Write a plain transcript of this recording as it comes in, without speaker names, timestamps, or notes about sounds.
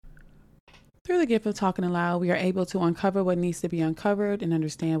Through the gift of talking aloud, we are able to uncover what needs to be uncovered and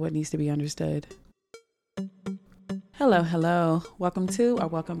understand what needs to be understood. Hello. Welcome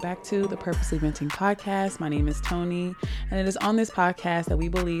back to the Purposely Venting podcast. My name is Tony, and it is on this podcast that we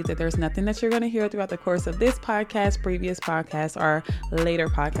believe that there's nothing that you're going to hear throughout the course of this podcast, previous podcasts, or later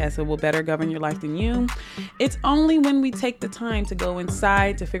podcasts that will better govern your life than you. It's only when we take the time to go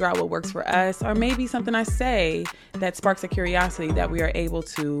inside to figure out what works for us, or maybe something I say that sparks a curiosity, that we are able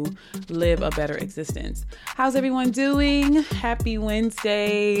to live a better existence. How's everyone doing? Happy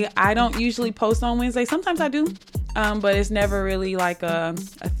Wednesday. I don't usually post on Wednesday. Sometimes I do. But it's never really like a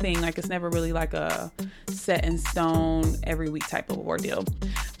thing. Like it's never really like a set in stone every week type of ordeal.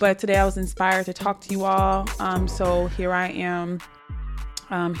 But today I was inspired to talk to you all. So here I am.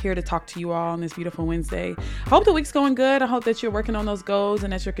 Here to talk to you all on this beautiful Wednesday. I hope the week's going good. I hope that you're working on those goals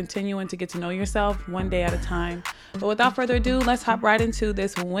and that you're continuing to get to know yourself one day at a time. But without further ado, let's hop right into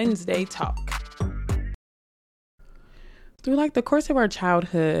this Wednesday talk. Through the course of our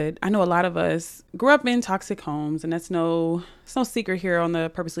childhood, I know a lot of us grew up in toxic homes, and it's no secret here on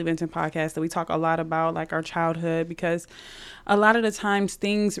the Purposely Venting podcast that we talk a lot about our childhood, because a lot of the times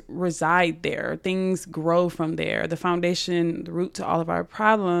things reside there, things grow from there. The foundation, the root to all of our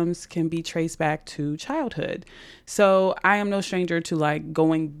problems can be traced back to childhood. So I am no stranger to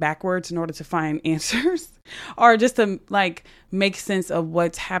going backwards in order to find answers or just to make sense of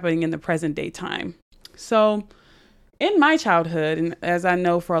what's happening in the present day time. So in my childhood, and as I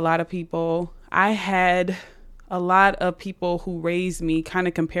know for a lot of people, I had a lot of people who raised me kind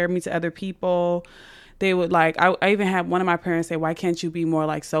of compare me to other people. They would I even had one of my parents say, "Why can't you be more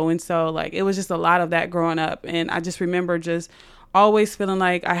like so-and-so?" It was just a lot of that growing up. And I just remember just always feeling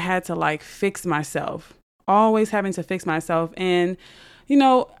like I had to fix myself, always having to fix myself. And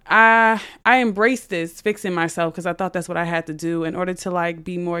I embraced this fixing myself because I thought that's what I had to do in order to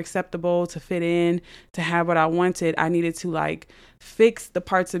be more acceptable, to fit in, to have what I wanted. I needed to fix the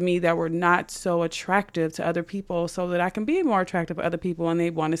parts of me that were not so attractive to other people so that I can be more attractive to other people and they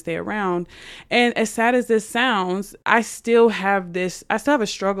want to stay around. And as sad as this sounds, I still have a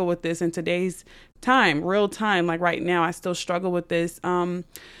struggle with this in today's time, real time. Right now, I still struggle with this.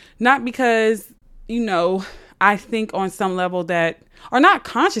 Not because, I think on some level that, or not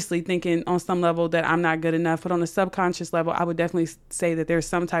consciously thinking on some level that I'm not good enough, but on a subconscious level, I would definitely say that there's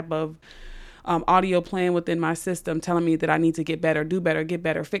some type of audio playing within my system telling me that I need to get better, do better, get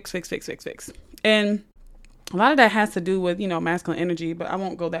better, fix. And a lot of that has to do with, masculine energy, but I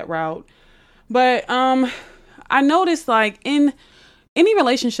won't go that route. But I noticed in any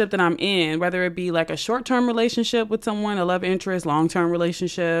relationship that I'm in, whether it be a short-term relationship with someone, a love interest, long-term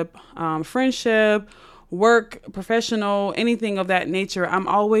relationship, friendship, work, professional, anything of that nature, I'm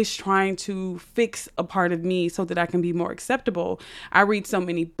always trying to fix a part of me so that I can be more acceptable. I read so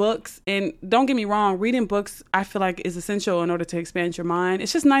many books, and don't get me wrong, reading books I feel is essential in order to expand your mind.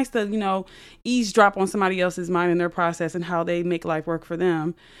 It's just nice to, eavesdrop on somebody else's mind and their process and how they make life work for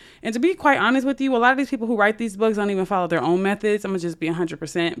them. And to be quite honest with you, a lot of these people who write these books don't even follow their own methods. I'm gonna just be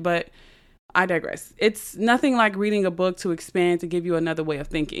 100%, but I digress. It's nothing like reading a book to expand, to give you another way of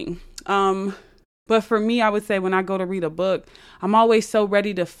thinking. But for me, I would say when I go to read a book, I'm always so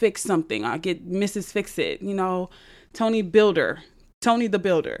ready to fix something. I get Mrs. Fix It, Tony the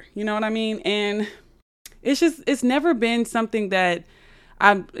Builder, you know what I mean? And it's never been something that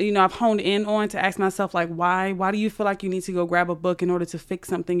I've honed in on to ask myself, why do you feel like you need to go grab a book in order to fix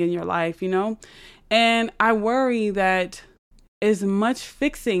something in your life, And I worry that as much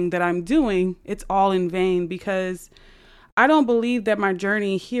fixing that I'm doing, it's all in vain, because I don't believe that my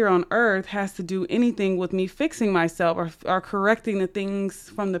journey here on earth has to do anything with me fixing myself or correcting the things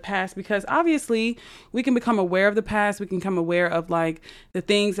from the past, because obviously we can become aware of the past. We can become aware of the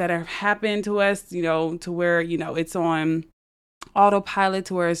things that have happened to us, to where, it's on autopilot,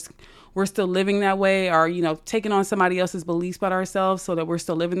 to where we're still living that way, or, taking on somebody else's beliefs about ourselves so that we're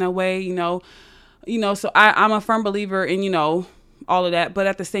still living that way, so I'm a firm believer in, all of that. But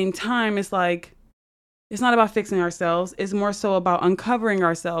at the same time, it's it's not about fixing ourselves. It's more so about uncovering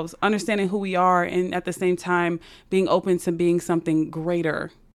ourselves, understanding who we are, and at the same time being open to being something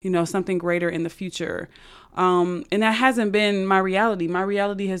greater, something greater in the future. And that hasn't been my reality. My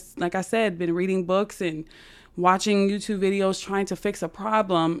reality has, like I said, been reading books and watching YouTube videos trying to fix a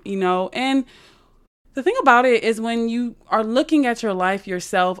problem, And the thing about it is when you are looking at your life,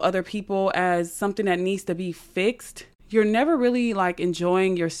 yourself, other people as something that needs to be fixed, you're never really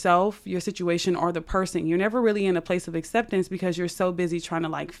enjoying yourself, your situation, or the person. You're never really in a place of acceptance because you're so busy trying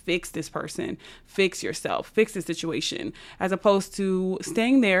to fix this person, fix yourself, fix the situation, as opposed to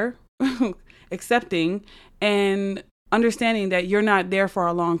staying there, accepting, and understanding that you're not there for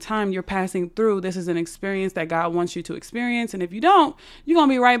a long time. You're passing through. This is an experience that God wants you to experience. And if you don't, you're going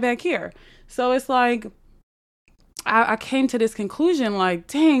to be right back here. So it's like, I came to this conclusion, like,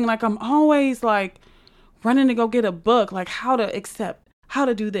 dang, like I'm always like running to go get a book, like how to accept, how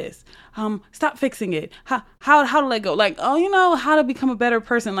to do this, stop fixing it, how to let go, like, oh, how to become a better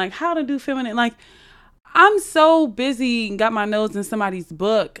person, like how to do feminine, like I'm so busy, got my nose in somebody's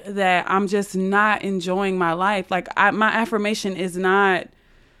book that I'm just not enjoying my life. Like my affirmation is not,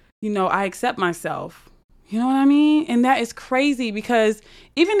 I accept myself. You know what I mean? And that is crazy because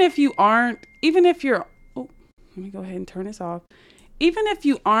even if you're, let me go ahead and turn this off. Even if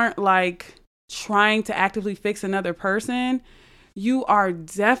you aren't like trying to actively fix another person, you are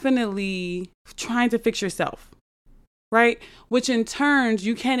definitely trying to fix yourself, right? Which in turn,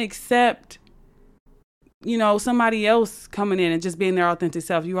 you can't accept somebody else coming in and just being their authentic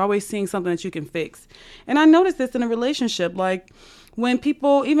self. You're always seeing something that you can fix. And I noticed this in a relationship. Like when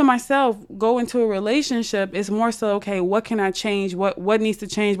people, even myself, go into a relationship, it's more so, okay, what can I change? What needs to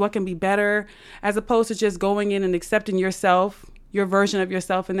change? What can be better? As opposed to just going in and accepting yourself, your version of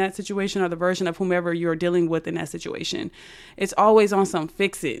yourself in that situation, or the version of whomever you're dealing with in that situation. It's always on some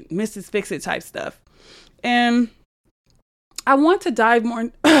fix it, Mrs. Fix It type stuff. And I want to dive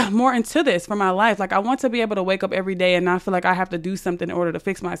more into this for my life. Like I want to be able to wake up every day and not feel like I have to do something in order to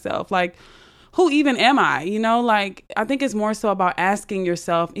fix myself. Like, who even am I? Like I think it's more so about asking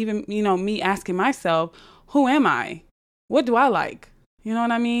yourself, even, me asking myself, who am I? What do I like? You know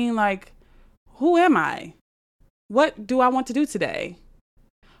what I mean? Like, who am I? What do I want to do today?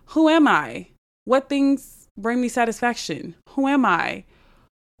 Who am I? What things bring me satisfaction? Who am I?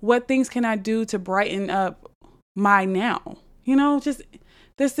 What things can I do to brighten up my now? Just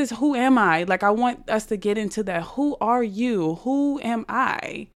this is who am I? Like, I want us to get into that. Who are you? Who am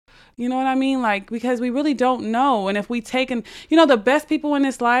I? You know what I mean? Like, because we really don't know. And if we take the best people in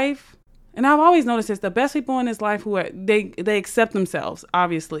this life, and I've always noticed this, the best people in this life they accept themselves,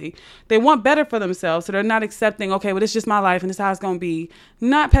 obviously. They want better for themselves. So they're not accepting, okay, well, it's just my life and this is how it's going to be.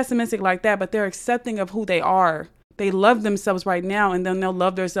 Not pessimistic like that, but they're accepting of who they are. They love themselves right now, and then they'll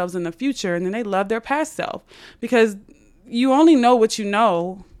love themselves in the future. And then they love their past self, because you only know what you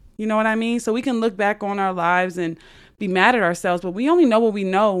know. You know what I mean? So we can look back on our lives and be mad at ourselves, but we only know what we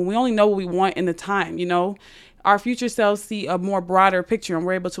know. We only know what we want in the time, Our future selves see a more broader picture and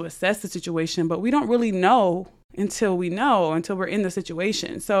we're able to assess the situation, but we don't really know until we're in the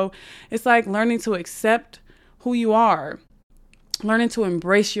situation. So it's like learning to accept who you are, learning to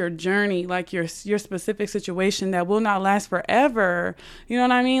embrace your journey, like your specific situation that will not last forever. You know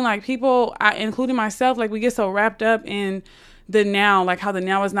what I mean? Like people, including myself, like we get so wrapped up in the now, like how the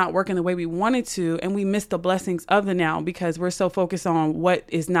now is not working the way we want it to. And we miss the blessings of the now because we're so focused on what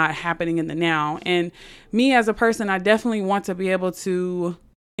is not happening in the now. And me as a person, I definitely want to be able to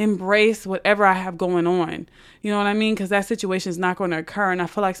embrace whatever I have going on. You know what I mean? Because that situation is not going to occur. And I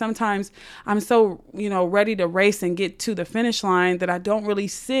feel like sometimes I'm so, ready to race and get to the finish line that I don't really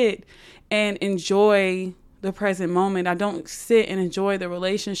sit and enjoy the present moment. I don't sit and enjoy the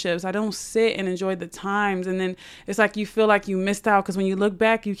relationships. I don't sit and enjoy the times. And then it's like you feel like you missed out, because when you look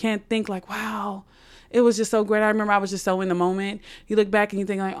back, you can't think like, wow, it was just so great. I remember I was just so in the moment. You look back and you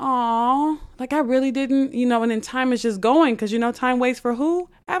think like, oh, like I really didn't, and then time is just going, because, time waits for who?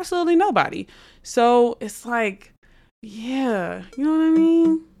 Absolutely nobody. So it's like, yeah, you know what I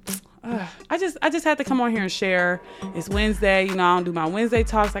mean? I just had to come on here and share. It's Wednesday. I don't do my Wednesday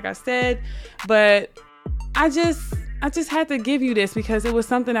talks, like I said, but I just had to give you this because it was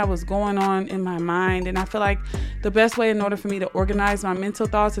something that was going on in my mind. And I feel like the best way in order for me to organize my mental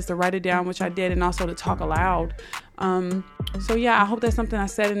thoughts is to write it down, which I did, and also to talk aloud. So yeah, I hope that something I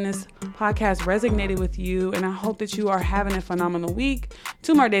said in this podcast resonated with you. And I hope that you are having a phenomenal week.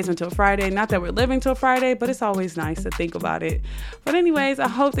 2 more days until Friday. Not that we're living till Friday, but it's always nice to think about it. But anyways, I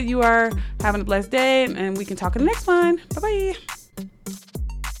hope that you are having a blessed day, and we can talk in the next one. Bye-bye.